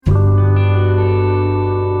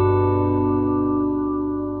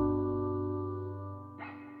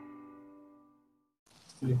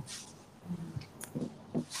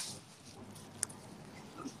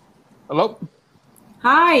Hello?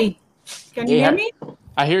 Hi, can you Hey, hear me?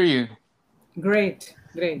 I hear you. Great,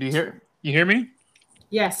 Do you great. hear me?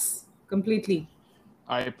 Yes, completely.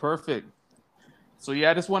 All right, perfect. So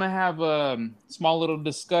yeah, I just want to have a small little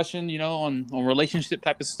discussion, on relationship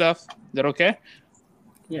type of stuff. Is that okay?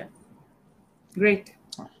 Yeah, great.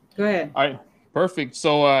 Go ahead. All right, perfect.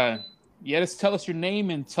 So yeah, just tell us your name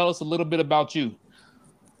and tell us a little bit about you.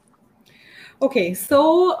 Okay,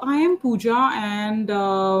 so I am Pooja and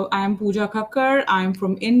I am Pooja Kakkar. I'm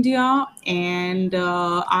from India and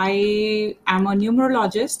I am a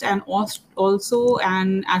numerologist and also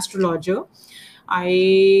an astrologer.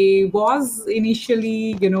 I was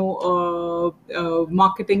initially, a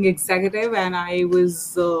marketing executive, and I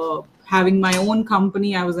was having my own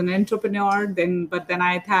company. I was an entrepreneur. But then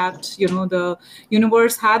I thought, the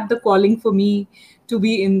universe had the calling for me to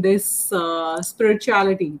be in this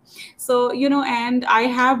spirituality. So, and I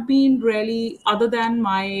have been really, other than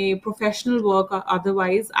my professional work,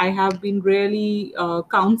 otherwise, I have been really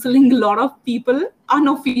counseling a lot of people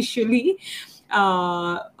unofficially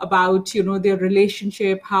about their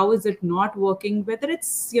relationship, how is it not working, whether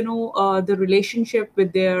it's the relationship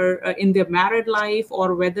with their in their married life,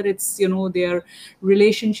 or whether it's their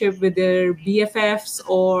relationship with their BFFs,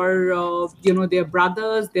 or their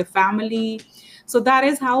brothers, their family. So that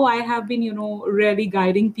is how I have been really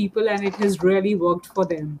guiding people, and it has really worked for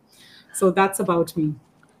them. So that's about me.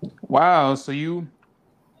 Wow. So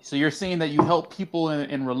you're saying that you help people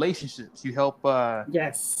in relationships. You help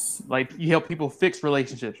Yes, like you help people fix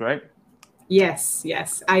relationships, right? yes,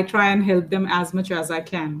 I try and help them as much as I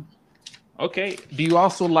can. Okay. Do you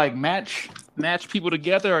also like match people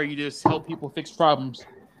together, or you just help people fix problems?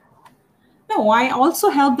 No, I also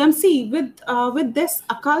help them. See, with this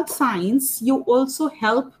occult science, you also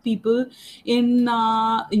help people in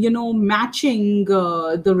matching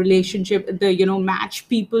the relationship. Match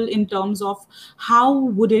people in terms of how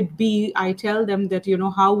would it be. I tell them that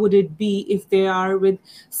how would it be if they are with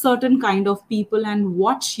certain kind of people, and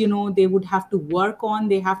what they would have to work on.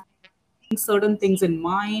 They have certain things in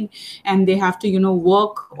mind, and they have to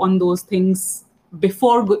work on those things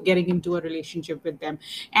before getting into a relationship with them.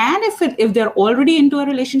 And if they're already into a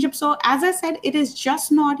relationship, so as I said, it is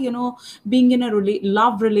just not being in a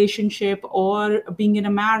love relationship or being in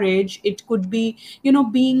a marriage. It could be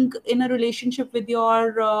being in a relationship with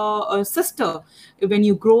your sister. When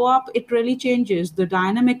you grow up, it really changes, the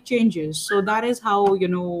dynamic changes. So that is how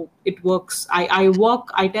it works.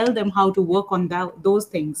 I tell them how to work on those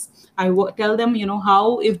things. Tell them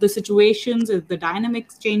how, if the situations, if the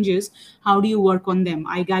dynamics changes, how do you work on them.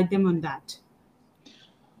 I guide them on that.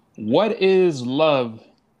 What is love?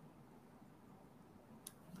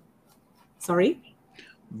 Sorry.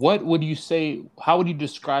 What would you say? How would you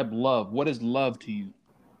describe love? What is love to you?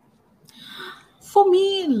 For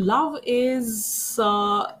me, love is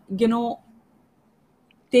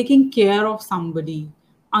taking care of somebody,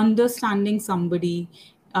 understanding somebody.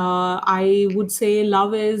 I would say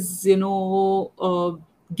love is,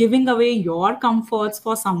 giving away your comforts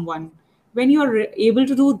for someone. When you're able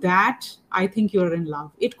to do that, I think you're in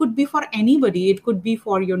love. It could be for anybody. It could be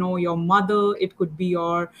for, your mother. It could be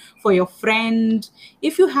for your friend.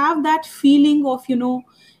 If you have that feeling of,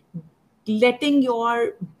 letting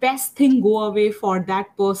your best thing go away for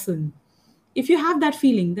that person, if you have that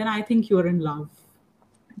feeling, then I think you're in love.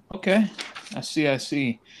 Okay, I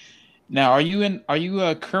see. Now, are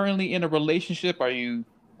you currently in a relationship? Are you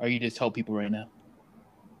just help people right now?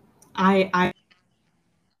 I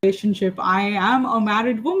relationship. I am a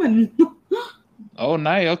married woman. Oh,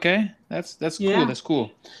 nice. Okay, that's cool. Yeah, That's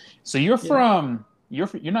cool. So you're yeah. from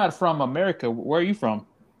you're not from America. Where are you from?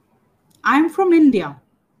 I'm from India.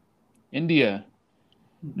 India.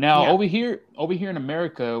 Now, Yeah. over here in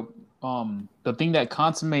America, the thing that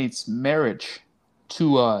consummates marriage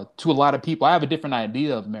to a lot of people. I have a different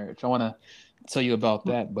idea of marriage. I want to tell you about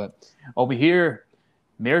that, but over here,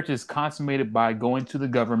 marriage is consummated by going to the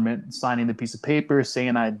government, signing the piece of paper,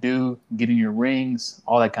 saying I do, getting your rings,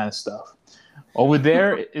 all that kind of stuff. Over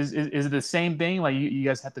there, is it the same thing? Like you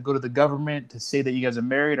guys have to go to the government to say that you guys are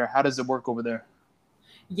married, or how does it work over there?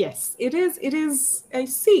 Yes, it is. It is. I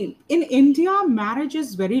see. In India, marriage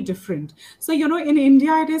is very different. So, in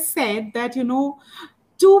India, it is said that,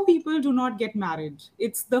 two people do not get married.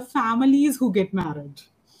 It's the families who get married.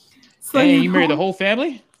 So, Dang, you married the whole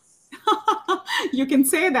family? you can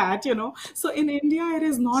say that, so in India it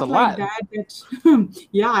is It's a not like lot. that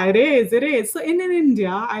yeah, it is. So in India,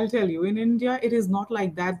 I'll tell you, in India it is not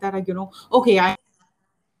like that okay, I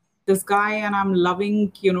this guy and I'm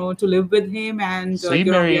loving to live with him, and So you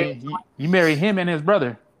we are marry you marry him and his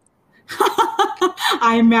brother.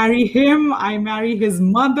 I marry him, I marry his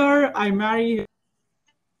mother, I marry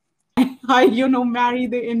I, marry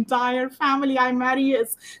the entire family. I marry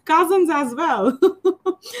his cousins as well.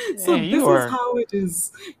 So Hey, this you is are. how it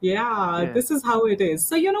is. Yeah, Yeah. this is how it is.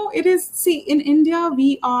 So, it is, see, in India,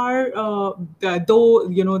 we are, though,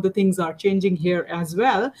 the things are changing here as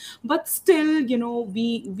well, but still,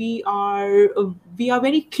 we are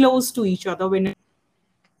very close to each other when.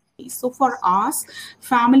 So for us,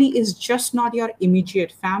 family is just not your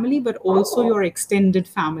immediate family, but also your extended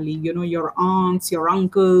family, your aunts, your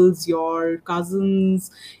uncles, your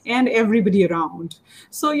cousins, and everybody around.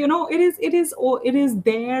 So, it is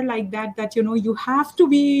there like that, that, you have to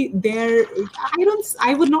be there.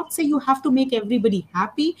 I would not say you have to make everybody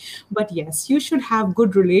happy, but yes, you should have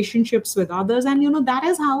good relationships with others. And, that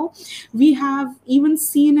is how we have even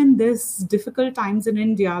seen in this difficult times in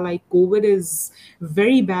India, like COVID is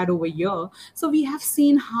very bad over here. So we have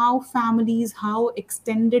seen how families, how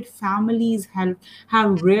extended families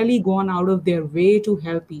have really gone out of their way to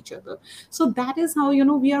help each other. So that is how,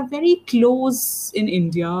 we are very close in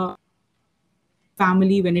India.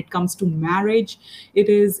 Family, when it comes to marriage, it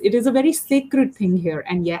is a very sacred thing here.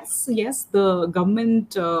 And yes, the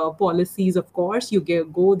government policies, of course, you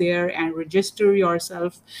go there and register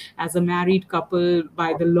yourself as a married couple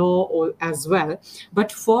by the law, or as well.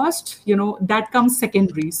 But first, that comes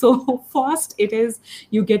secondary. So first it is,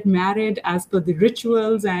 you get married as per the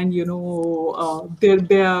rituals, and,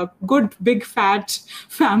 they're good big fat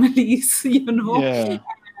families, Yeah.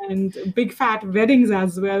 and big fat weddings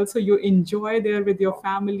as well. So you enjoy there with your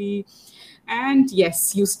family, and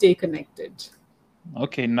yes, you stay connected.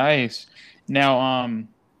 Okay, nice. Now,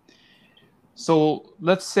 so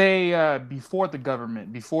let's say before the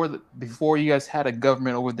government, before you guys had a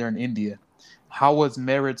government over there in India, how was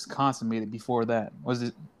marriage consummated before that? Was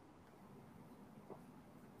it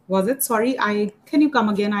Was it? Sorry, I can you come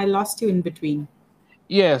again? I lost you in between.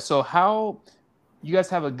 yeah, so how you guys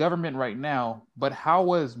have a government right now, but how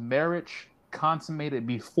was marriage consummated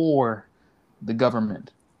before the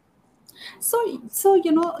government? So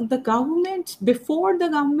the government, before the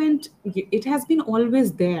government, it has been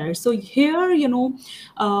always there. So here,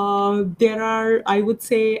 there are, I would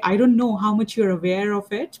say, I don't know how much you're aware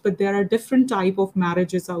of it, but there are different type of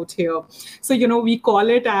marriages out here. So we call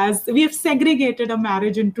it as, we have segregated a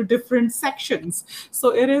marriage into different sections.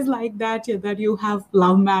 So it is like that, yeah, that you have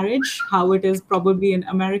love marriage, how it is probably in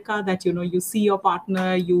America, that you see your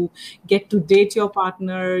partner, you get to date your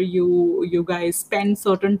partner, you guys spend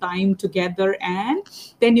certain time together, and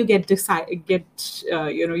then you then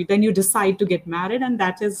you decide to get married, and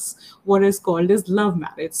that is what is called as love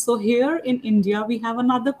marriage. So here in India, we have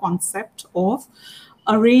another concept of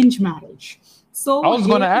arranged marriage. I So was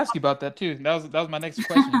going here. to ask you about that too. That was my next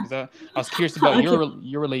question because I was curious about Okay.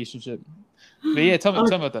 your relationship. But yeah, tell me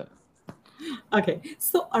about that. Okay,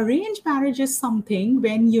 so arranged marriage is something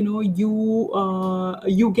when you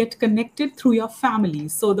get connected through your family.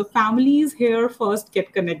 So the families here first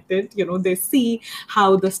get connected. They see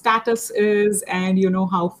how the status is, and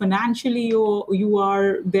how financially you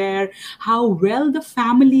are there, how well the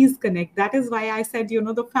families connect. That is why I said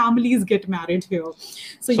the families get married here.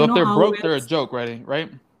 So So if they're how broke, well. they're a joke, right?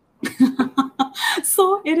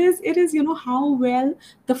 So it is how well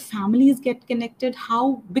the families get connected,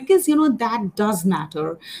 how, because that does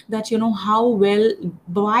matter, that how well,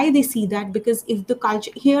 why they see that, because if the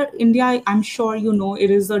culture here India, I'm sure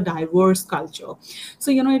it is a diverse culture. So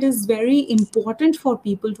it is very important for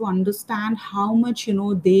people to understand how much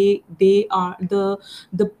they are the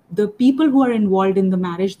people who are involved in the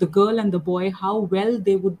marriage, the girl and the boy, how well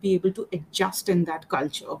they would be able to adjust in that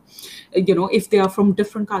culture, if they are from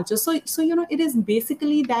different cultures. So it is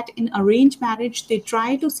basically that in arranged marriage, they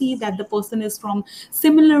try to see that the person is from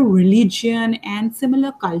similar religion and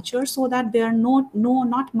similar culture, so that there are not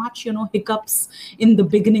much hiccups in the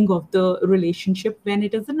beginning of the relationship when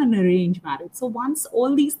it is in an arranged marriage. So once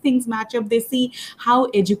all these things match up, they see how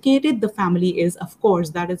educated the family is. Of course,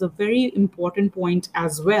 that is a very important point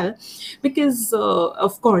as well, because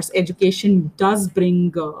of course education does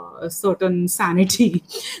bring a certain sanity.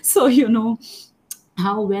 So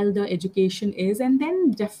how well the education is, and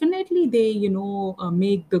then definitely they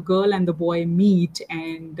make the girl and the boy meet,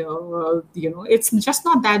 and it's just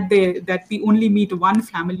not that we only meet one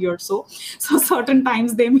family or so. So certain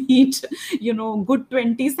times they meet good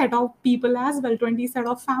 20 set of people as well, 20 set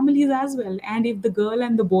of families as well. And if the girl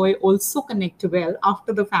and the boy also connect well,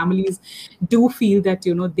 after the families do feel that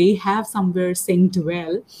they have somewhere synced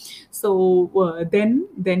well, so then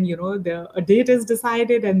the a date is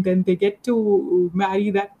decided, and then they get to marry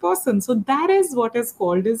marry that person. So that is what is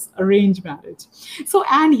called as arranged marriage. So,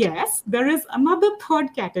 and yes, there is another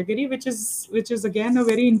third category, which is again a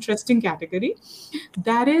very interesting category.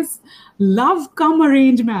 That is love come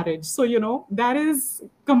arranged marriage. So that is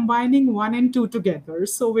combining one and two together.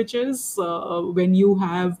 So which is when you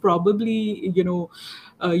have probably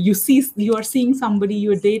you are seeing somebody,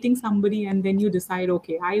 you are dating somebody, and then you decide,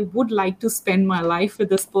 okay, I would like to spend my life with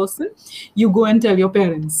this person. You go and tell your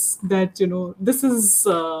parents that this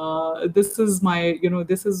is my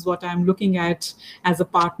this is what I'm looking at as a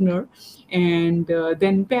partner. And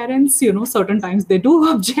then parents, certain times they do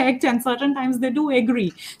object and certain times they do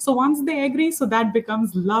agree. So once they agree, so that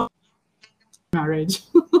becomes love marriage.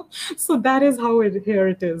 So that is how here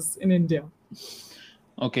it is in India.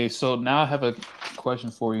 Okay, so now I have a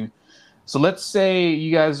question for you. So let's say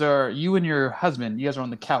you and your husband, you guys are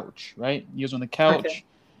on the couch, right? You guys are on the couch, Okay.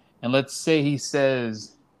 and let's say he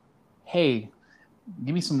says, "Hey,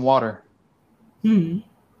 give me some water." Hmm.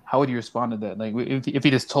 How would you respond to that? Like, if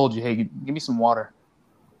he just told you, "Hey, give me some water."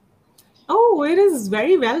 Oh, it is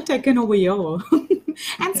very well taken over here.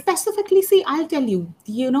 And specifically, see, I'll tell you,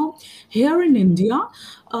 here in India,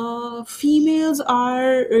 females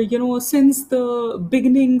are, since the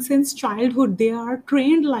beginning, since childhood, they are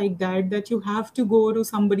trained like that you have to go to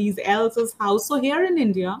somebody else's house. So here in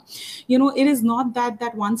India, it is not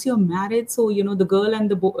that once you're married, so, the girl and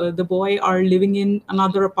the boy are living in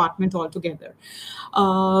another apartment altogether.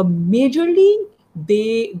 Majorly,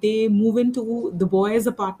 they move into the boy's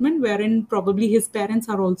apartment, wherein probably his parents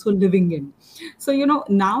are also living in. So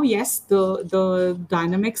now, yes, the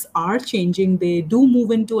dynamics are changing. They do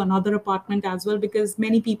move into another apartment as well, because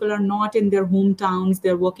many people are not in their hometowns,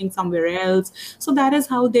 they're working somewhere else. So that is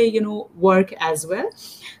how they work as well.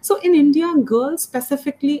 So in India, girls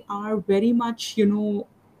specifically are very much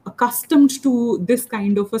accustomed to this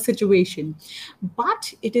kind of a situation.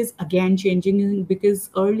 But it is again changing, because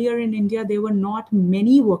earlier in India there were not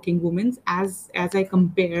many working women as I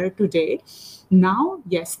compare today. Now,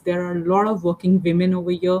 yes, there are a lot of working women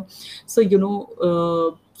over here. So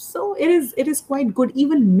so it is quite good.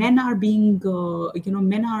 Even men are being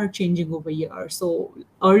men are changing over here. So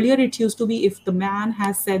earlier it used to be, if the man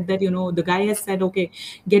has said that, the guy has said, okay,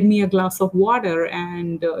 get me a glass of water,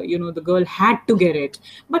 and the girl had to get it.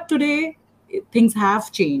 But today things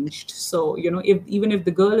have changed. So if even if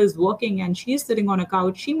the girl is working and she is sitting on a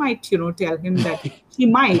couch, she might tell him that, she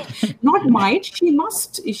might not might she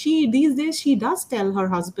must she these days she does tell her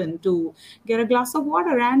husband to get a glass of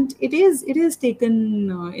water, and it is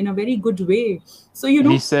taken in a very good way. So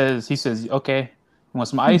And he says, "Okay, you want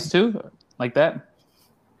some ice too?" Like that.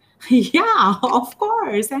 yeah, of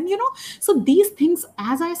course. And so these things,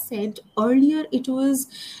 as I said earlier, it was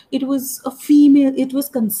a female, it was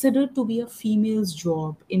considered to be a female's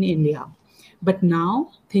job in India. But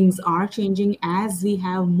now things are changing, as we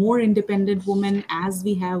have more independent women, as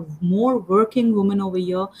we have more working women over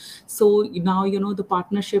here. So now the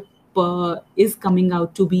partnership is coming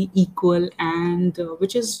out to be equal, and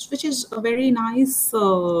which is a very nice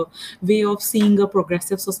way of seeing a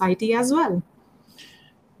progressive society as well.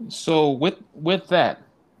 So with that,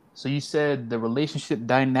 so you said the relationship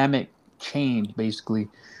dynamic changed basically.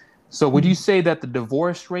 So would you say that the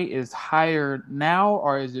divorce rate is higher now,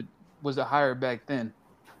 or was it higher back then?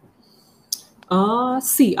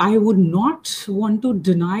 See, I would not want to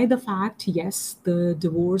deny the fact, yes, the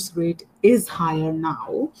divorce rate is higher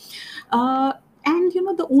now. Uh, and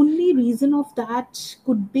the only reason of that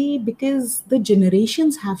could be because the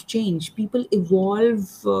generations have changed. People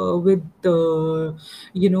evolve with the,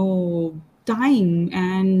 time.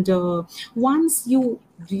 And once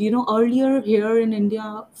earlier here in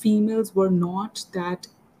India, females were not that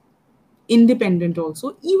independent.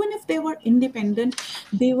 Also, even if they were independent,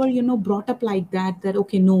 they were brought up like that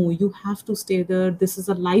okay, no, you have to stay there, this is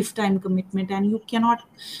a lifetime commitment and you cannot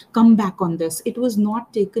come back on this. It was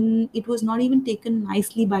not even taken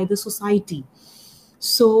nicely by the society.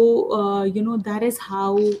 So that is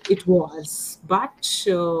how it was. But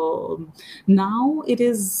now it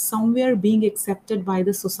is somewhere being accepted by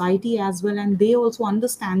the society as well, and they also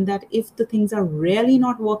understand that if the things are really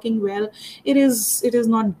not working well, it is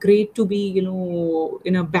not great to be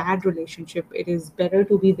in a bad relationship. It is better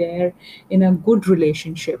to be there in a good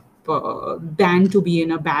relationship than to be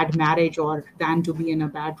in a bad marriage, or than to be in a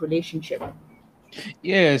bad relationship.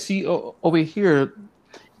 Yeah, see, over here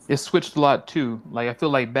it switched a lot too. Like I feel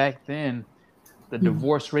like back then the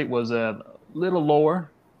divorce rate was a little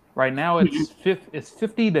lower. Right now it's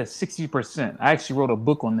 50 to 60%. I actually wrote a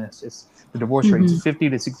book on this. It's the divorce rate is 50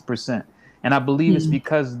 to 60%, and I believe it's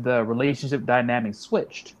because the relationship dynamic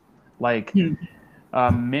switched. Like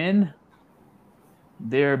men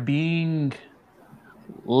they're being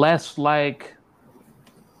less like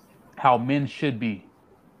how men should be.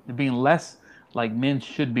 They're being less like men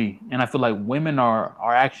should be. And I feel like women are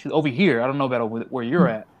actually over here. I don't know about where you're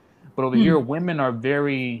at, but over here, women are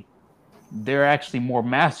they're actually more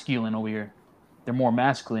masculine over here. They're more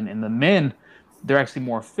masculine, and the men, they're actually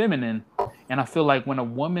more feminine. And I feel like when a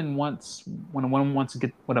woman wants to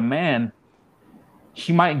get with a man,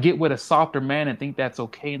 she might get with a softer man and think that's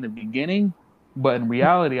okay in the beginning, but in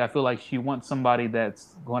reality, I feel like she wants somebody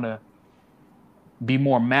that's going to be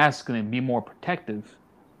more masculine, be more protective.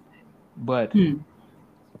 But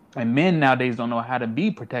and men nowadays don't know how to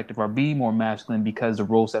be protective or be more masculine because the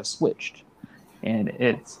roles have switched, and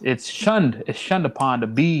it's shunned upon to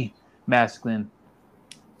be masculine.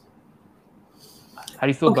 How do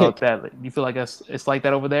you feel Okay. about that? Do you feel like it's like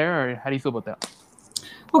that over there, or how do you feel about that?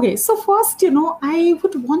 Okay, so first, I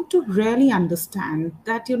would want to really understand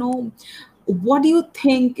that, what do you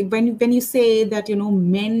think when you say that,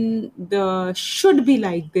 men should be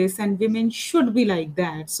like this and women should be like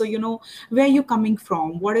that? So, where are you coming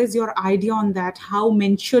from? What is your idea on that? How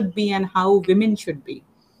men should be and how women should be?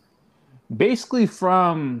 Basically,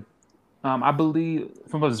 from I believe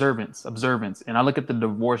from observance, and I look at the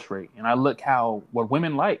divorce rate, and I look what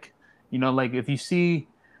women like. Like if you see,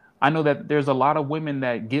 I know that there's a lot of women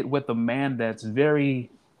that get with a man that's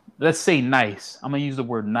very, let's say, nice. I'm gonna use the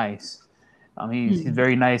word nice. He's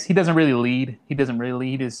very nice. He doesn't really lead. He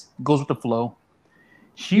just goes with the flow.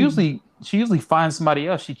 She usually finds somebody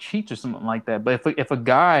else. She cheats or something like that. But if a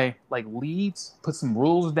guy like leads, puts some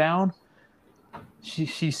rules down,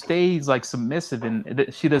 she stays like submissive, and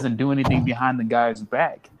she doesn't do anything behind the guy's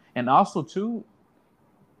back. And also too,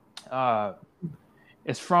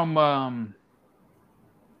 it's from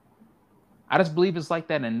I just believe it's like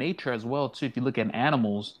that in nature as well too. If you look at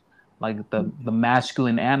animals, like the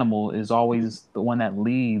masculine animal is always the one that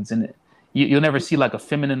leads, and you'll never see like a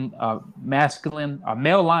feminine masculine a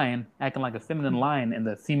male lion acting like a feminine lion, and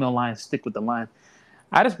the female lion stick with the lion.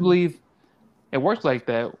 I just believe it works like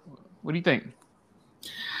that. What do you think?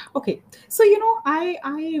 Okay, so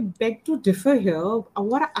I beg to differ here.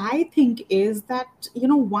 What I think is that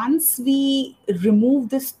once we remove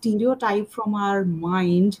the stereotype from our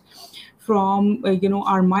mind, from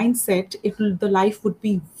our mindset, the life would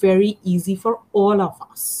be very easy for all of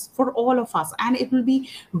us, and it will be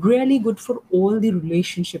really good for all the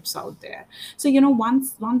relationships out there. So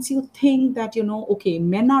once you think that okay,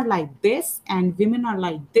 men are like this and women are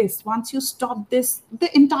like this, once you stop this,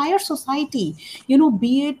 the entire society,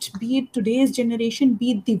 be it today's generation,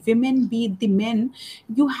 be it the women, be it the men,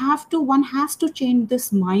 one has to change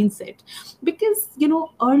this mindset. Because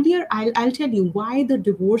earlier, I'll tell you why the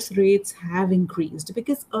divorce rates have increased.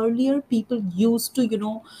 Because earlier people used to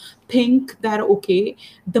think that okay,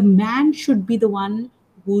 the man should be the one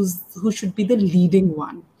who should be the leading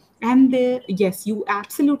one, and yes, you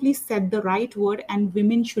absolutely said the right word, and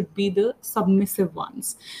women should be the submissive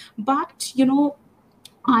ones. But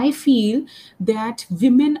I feel that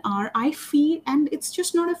I feel, and it's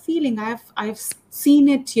just not a feeling. I've seen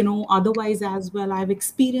it, otherwise as well. I've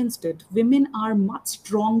experienced it. Women are much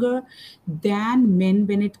stronger than men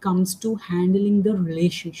when it comes to handling the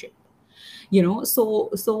relationship.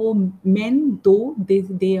 So men, though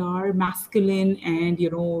they are masculine, and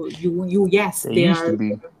yes, They they used to are.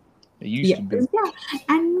 be. They used Yeah, to be. yeah.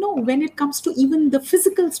 And no, when it comes to even the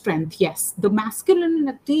physical strength, yes, the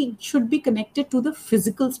masculinity should be connected to the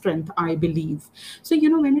physical strength, I believe. So,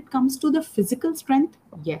 when it comes to the physical strength,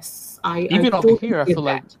 yes, I Even over totally here, I get feel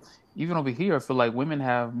like that. women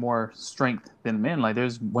have more strength than men. Like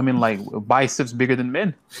there's women like biceps bigger than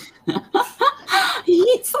men.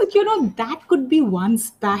 So that could be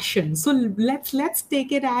one's passion. So let's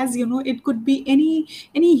take it as it could be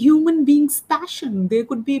any human being's passion. There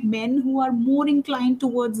could be men who are more inclined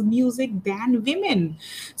towards music than women.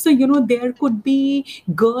 So there could be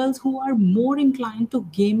girls who are more inclined to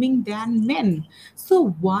gaming than men.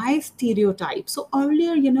 So why stereotype? So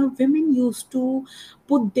earlier, women used to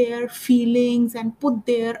put their feelings and put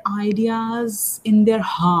their ideas in their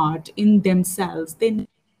heart, in themselves. They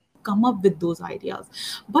come up with those ideas.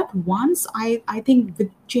 But once I think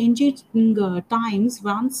with changing times,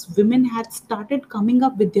 once women had started coming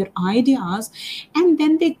up with their ideas, and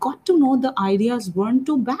then they got to know the ideas weren't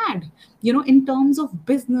too bad. in terms of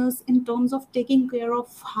business, in terms of taking care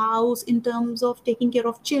of house, in terms of taking care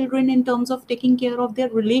of children, in terms of taking care of their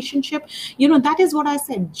relationship. That is what I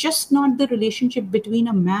said, just not the relationship between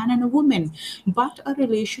a man and a woman, but a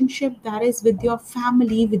relationship that is with your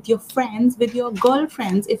family, with your friends, with your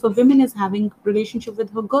girlfriends. If a woman is having relationship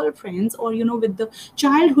with her girlfriends, or with the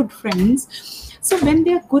childhood friends, so when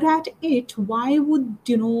they're good at it, why would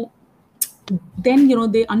then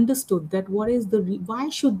they understood that what is why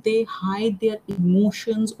should they hide their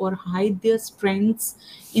emotions or hide their strengths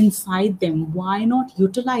inside them? Why not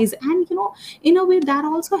utilize? And in a way that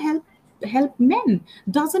also help men,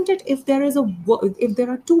 doesn't it? If there is if there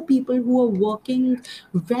are two people who are working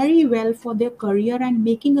very well for their career and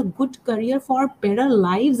making a good career for better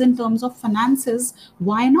lives in terms of finances,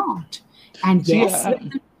 why not? And See, yes,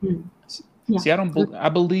 yeah. see, I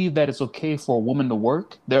believe that it's okay for a woman to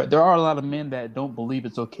work. There are a lot of men that don't believe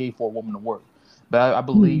it's okay for a woman to work, but I Hmm.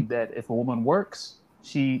 believe that if a woman works,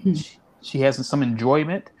 she has some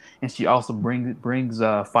enjoyment, and she also brings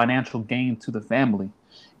financial gain to the family,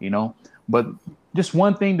 you know. But just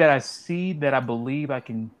one thing that I see that I believe I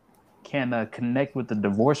can connect with the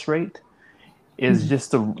divorce rate is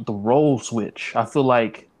just the role switch. I feel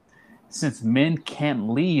like since men can't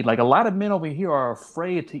lead, like a lot of men over here are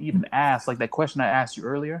afraid to even ask, like that question I asked you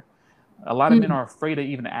earlier. A lot of men Hmm. are afraid to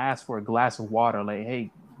even ask for a glass of water, like,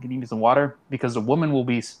 "Hey, can you give me some water?" Because the woman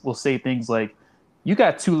will say things like, "You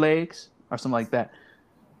got two legs," or something like that.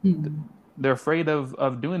 Hmm. They're afraid of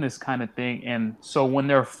doing this kind of thing, and so when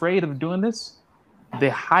they're afraid of doing this, they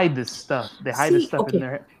hide this stuff. They hide this See, stuff in okay.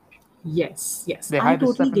 their Yes, they I hide this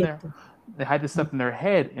totally stuff in get their that. they hide this stuff in their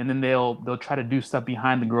head, and then they'll try to do stuff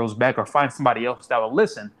behind the girl's back or find somebody else that will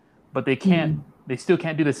listen, but they still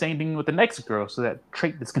can't do the same thing with the next girl, so that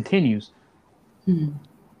trait just continues.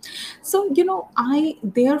 So,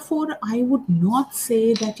 therefore, I would not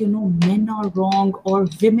say that, men are wrong or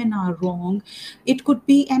women are wrong. It could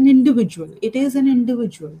be an individual. It is an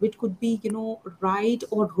individual, which could be, right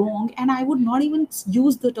or wrong. And I would not even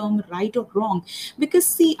use the term right or wrong, because,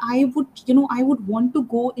 see, I would want to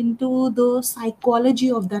go into the psychology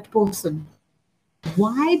of that person.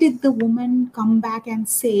 Why did the woman come back and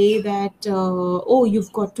say that, oh,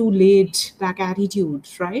 you've got too laid back attitude,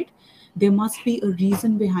 right? There must be a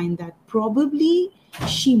reason behind that. Probably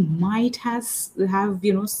she might have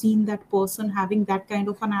seen that person having that kind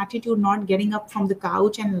of an attitude, not getting up from the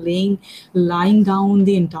couch and lying down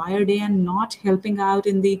the entire day and not helping out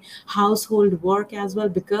in the household work as well,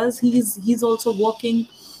 because he's also working.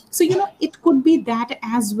 So it could be that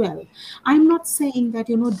as well. I'm not saying that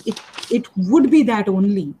it would be that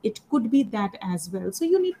only. It could be that as well. So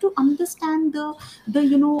you need to understand the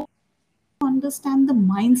understand the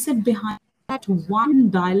mindset behind that one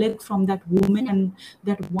dialect from that woman and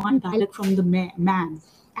that one dialect from the man.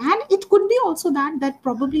 And it could be also that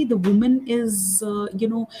probably the woman is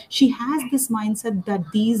she has this mindset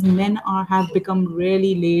that these men have become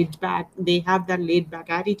really laid back. They have that laid back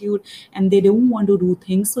attitude and they don't want to do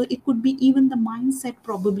things. So it could be even the mindset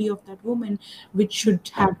probably of that woman which should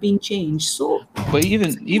have been changed. So But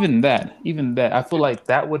even that, I feel like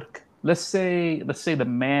that would, let's say the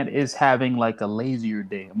man is having like a lazier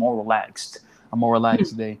day, a more relaxed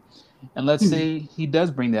day, and let's say he does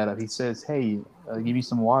bring that up. He says, "Hey, give me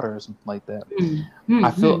some water," or something like that. I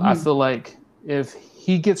feel like if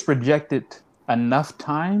he gets rejected enough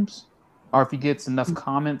times, or if he gets enough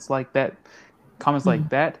comments like that,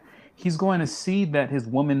 he's going to see that his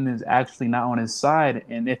woman is actually not on his side.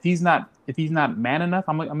 And if he's not man enough,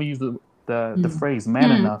 I'm gonna use the phrase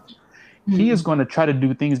man enough. He is going to try to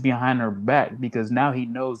do things behind her back because now he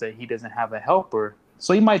knows that he doesn't have a helper.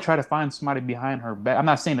 So he might try to find somebody behind her back. I'm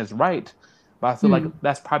not saying it's right, but I feel like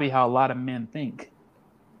that's probably how a lot of men think.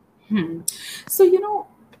 So,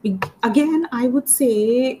 again, I would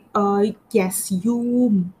say, yes,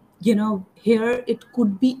 here it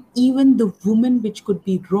could be even the woman which could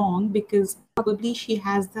be wrong, because probably she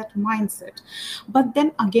has that mindset. But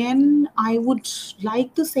then again, I would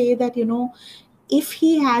like to say that, if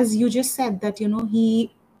he has, you just said that,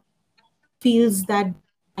 he feels that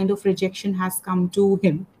kind of rejection has come to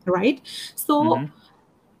him, right? So, Hmm.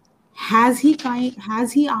 has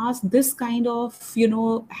he asked this kind of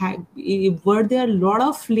were there a lot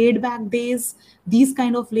of laid back days, these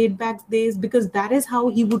kind of laid back days? Because that is how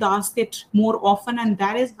he would ask it more often, and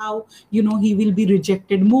that is how he will be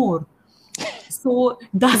rejected more. So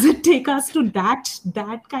does it take us to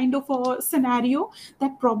that kind of a scenario,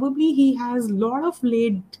 that probably he has a lot of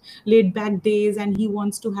laid back days and he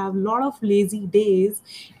wants to have a lot of lazy days,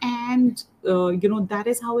 and that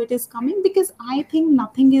is how it is coming? Because I think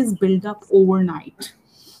nothing is built up overnight.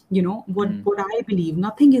 Mm. what I believe,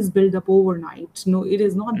 nothing is built up overnight. No, it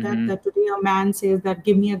is not that Mm-hmm. today a man says that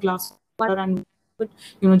give me a glass of water, and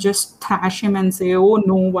just thrash him and say, oh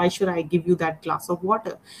no, why should I give you that glass of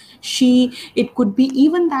water? It could be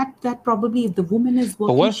even that probably if the woman is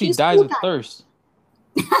But what working, if he she's dies too of tired. thirst?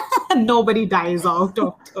 Nobody dies out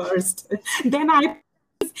of thirst. Then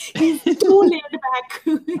he's too laid back.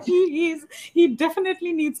 He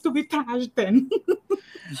definitely needs to be thrashed then.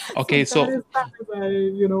 So Okay, so that is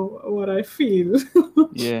what I feel.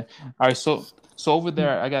 yeah. All right, so over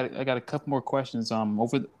there, I got a couple more questions.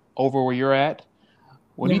 Over where you're at,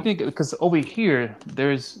 what do you Yeah. think? Because over here,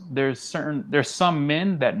 there's some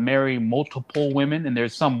men that marry multiple women, and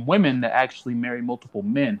there's some women that actually marry multiple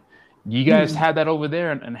men. Do you guys Hmm. have that over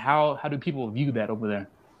there, and how do people view that over there?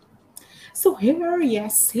 So here,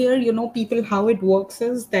 yes, here, people, how it works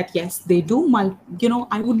is that, yes, they do,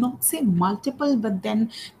 I would not say multiple, but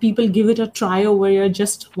then people give it a try over here,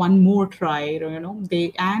 just one more try,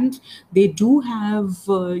 they do have,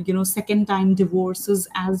 second time divorces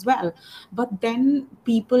as well. But then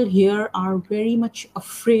people here are very much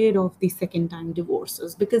afraid of the second time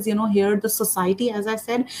divorces because, here the society, as I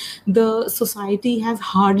said, the society has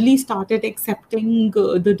hardly started accepting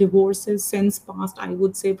the divorces since past, I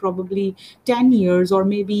would say, probably 10 years or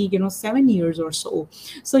maybe 7 years or so.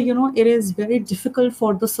 So it is very difficult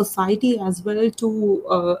for the society as well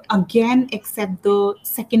to again accept the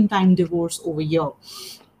second time divorce over here.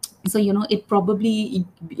 So it probably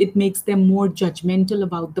it makes them more judgmental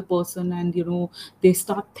about the person, and they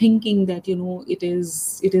start thinking that it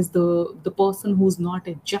is the person who's not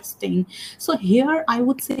adjusting. So here I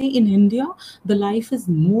would say in India the life is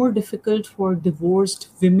more difficult for divorced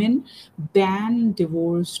women than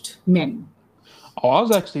divorced men. Oh, I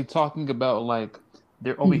was actually talking about like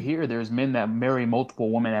there over here. There's men that marry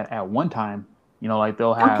multiple women at one time. Like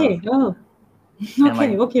they'll have, Okay. Oh, and like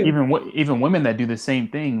okay. Okay. even women that do the same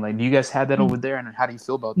thing. Like, do you guys have that over there, and how do you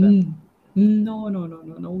feel about that? Mm. No, no, no,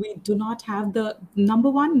 no, no. We do not have the number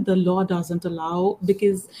one. The law doesn't allow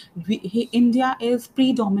because India is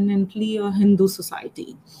predominantly a Hindu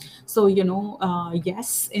society. So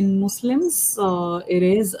yes, in Muslims it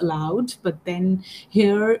is allowed, but then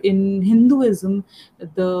here in Hinduism,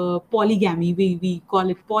 the polygamy, we call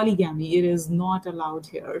it polygamy. It is not allowed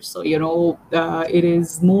here. So it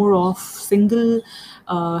is more of single,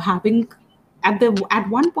 having at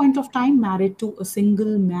one point of time married to a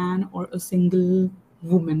single man or a single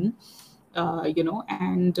woman,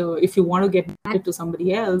 and if you want to get married to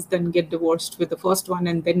somebody else, then get divorced with the first one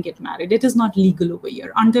and then get married. It is not legal over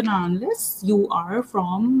here until and unless you are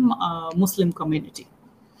from Muslim community.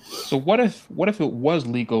 So what if it was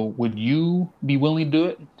legal? Would you be willing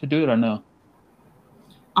to do it or no?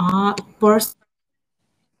 Personally,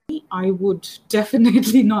 I would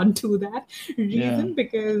definitely not do that. Yeah, Reason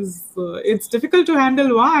because it's difficult to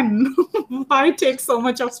handle one. Why take so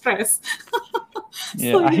much of stress?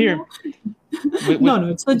 yeah. So I hear with no,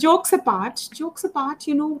 no. So jokes apart,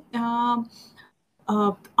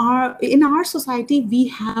 our in our society we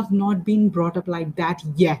have not been brought up like that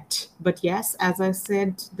yet. But yes, as I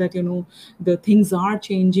said, that the things are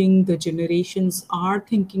changing. The generations are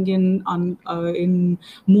thinking in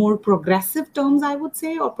more progressive terms, I would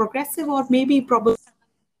say, or progressive, or maybe probably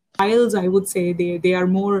trials. I would say they are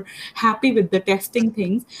more happy with the testing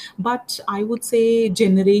things. But I would say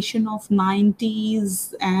generation of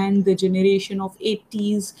 90s and the generation of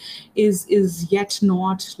 80s is yet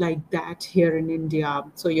not like that here in India.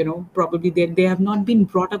 So probably they have not been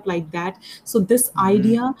brought up like that. So this mhm.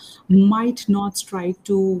 idea might not strike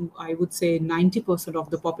to, I would say, 90% of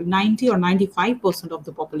the 90 or 95% of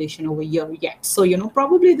the population over here yet. So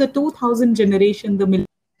probably the 2000 generation, the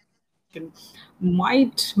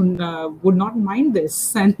might would not mind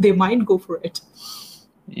this, and they might go for it.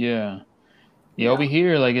 Yeah, yeah. Over Yeah.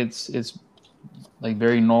 here, like it's like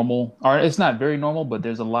very normal, or it's not very normal, but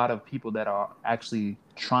there's a lot of people that are actually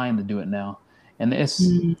trying to do it now, and it's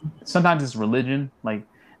Mm. sometimes it's religion, like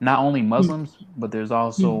not only Mm. Muslims, but there's Mm.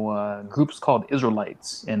 also groups called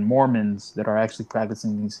Israelites and Mormons that are actually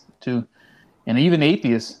practicing these too, and even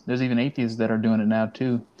atheists. There's even atheists that are doing it now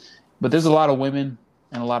too. But there's a lot of women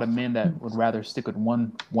and a lot of men that would rather stick with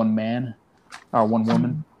one man or one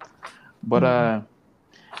woman. But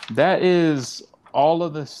that is all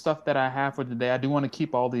of the stuff that I have for today. I do want to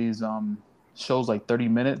keep all these shows like 30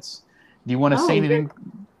 minutes. Do you want to say Oh, anything?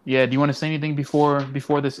 Yeah, do you want to say anything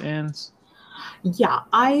before this ends? yeah,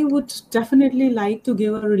 I would definitely like to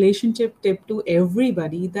give a relationship tip to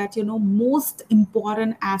everybody that, most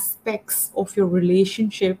important aspects of your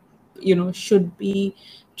relationship, should be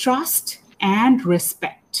trust and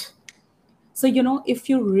respect. So if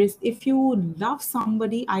you love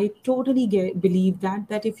somebody, I totally believe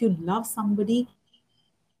that if you love somebody,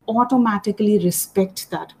 you automatically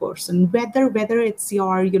respect that person, whether it's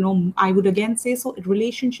your, I would again say, so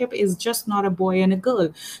relationship is just not a boy and a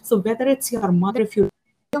girl. So whether it's your mother, if you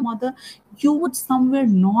your mother, you would somewhere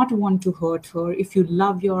not want to hurt her. If you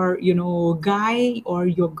love your, guy or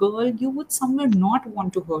your girl, you would somewhere not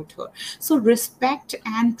want to hurt her. So respect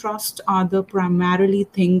and trust are the primarily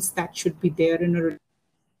things that should be there in a relationship.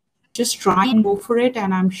 Just try and go for it,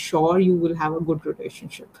 and I'm sure you will have a good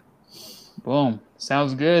relationship. Boom.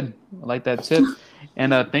 Sounds good. I like that tip.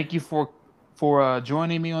 And thank you for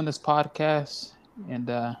joining me on this podcast. And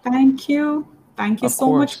Thank you. Thank you of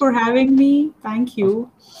so much course, for having me. Thank of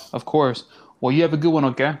you. of course. Well, you have a good one,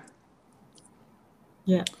 okay?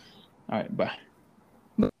 Yeah. All right, bye.